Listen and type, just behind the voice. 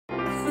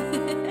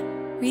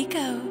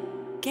Rico,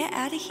 get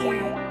out of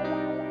here.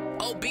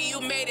 OB, you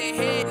made it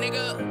hit,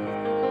 nigga.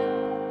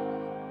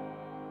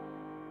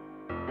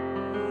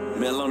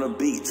 Mel on the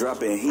beat,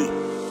 dropping heat.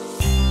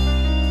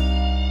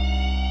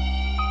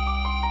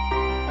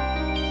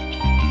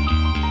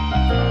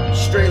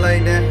 Straight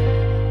like that.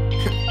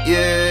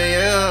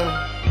 Yeah.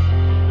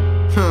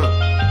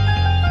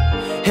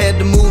 Had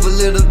to move a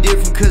little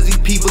different cause these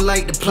people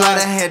like to plot.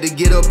 I had to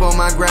get up on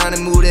my grind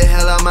and move the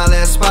hell out my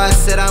last spot. I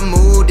said I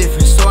move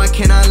different so I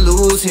cannot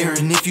lose here.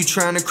 And if you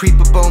tryna creep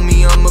up on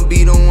me, I'ma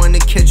be the one to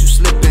catch you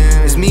slipping.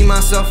 It's me,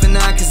 myself, and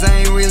I, cause I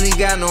ain't really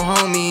got no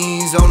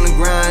homies. On the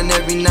grind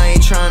every night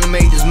tryna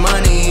make this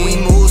money. We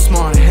move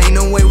smarter, ain't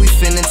no way we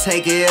finna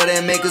take it out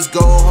and make us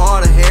go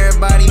harder.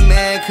 Everybody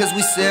mad cause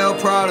we sell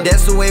product.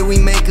 That's the way we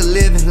make a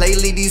living.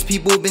 Lately these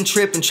people been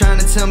tripping, trying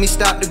to tell me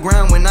stop the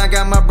grind when I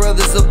got my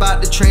brothers up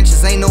out the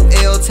trenches. Ain't no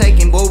L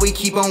taking, boy, we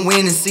keep on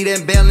winning. See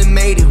that Bellin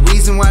made it.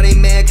 Reason why they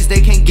mad cause they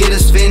can't get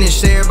us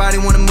finished. Everybody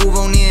wanna move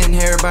on in,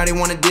 everybody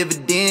wanna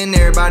dividend,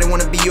 everybody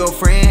wanna be your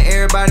friend,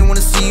 everybody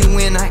wanna see you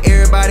win. Not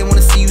everybody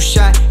wanna see you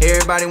shot,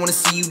 everybody wanna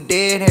see you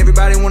dead,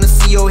 everybody wanna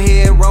see your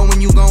head roll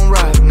when you gon'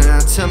 rock. Now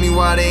tell me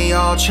why they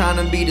all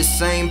tryna be the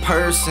same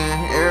person.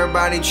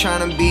 Everybody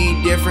tryna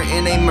be different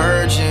and they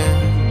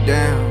merging.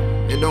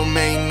 Damn, it don't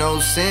make no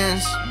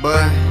sense,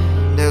 but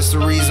that's the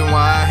reason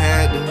why I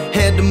had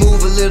to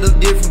move a little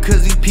different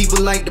cause these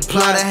people like to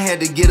plot. I had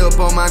to get up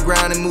on my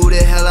grind and move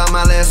the hell out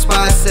my last spot.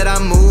 I said I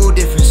move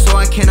different so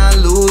I cannot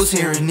lose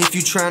here. And if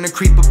you tryna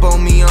creep up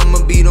on me,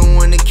 I'ma be the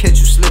one to catch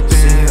you slipping.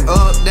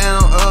 Up,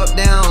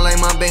 down, like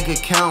my bank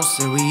account.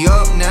 Said we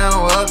up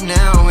now,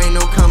 ain't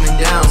no coming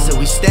down. Said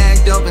we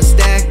stacked up and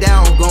stacked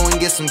down, go and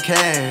get some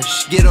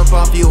cash. Get up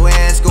off your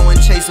ass, go and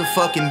chase a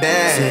fucking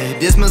bag. Said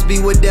this must be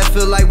what that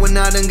feel like when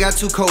I done got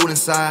too cold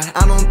inside.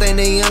 I don't think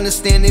they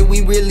understand that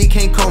we really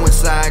can't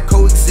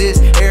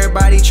coexist.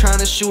 Everybody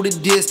tryna shoot a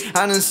diss.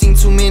 I done seen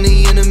too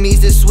many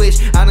enemies that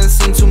switch. I done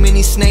seen too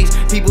many snakes.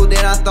 People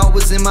that I thought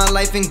was in my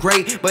life and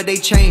great, but they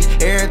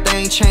changed.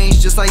 Everything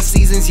changed just like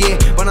seasons, yeah.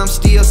 But I'm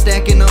still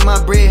stacking up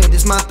my bread.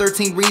 This my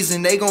 13th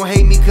reason. They gon'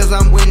 hate me cause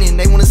I'm winning.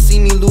 They wanna see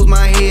me lose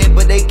my head,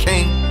 but they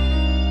can't.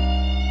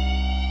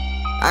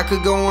 I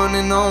could go on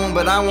and on,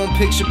 but I won't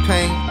picture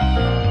pain.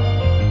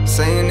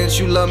 Saying that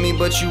you love me,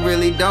 but you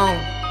really don't.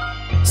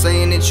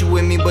 Saying that you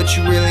with me, but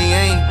you really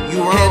ain't.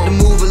 You wrong. Had to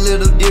move a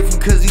little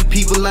different cause these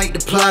people like to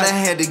plot. I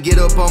had to get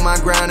up on my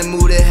grind and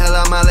move the hell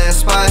out my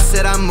last spot. I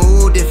said I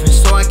move different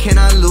so I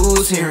cannot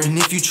lose here. And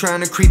if you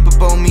tryna creep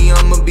up on me,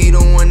 I'ma be the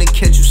one to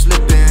catch you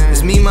slipping.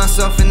 It's me,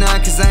 myself, and I,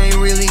 cause I ain't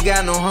really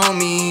got no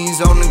homies.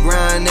 On the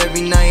grind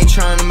every night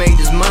tryna make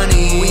this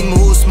money. We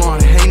move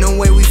smarter, ain't no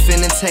way we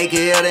finna take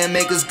it out and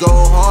make us go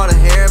harder.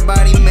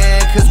 Everybody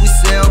mad cause we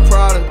sell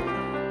product.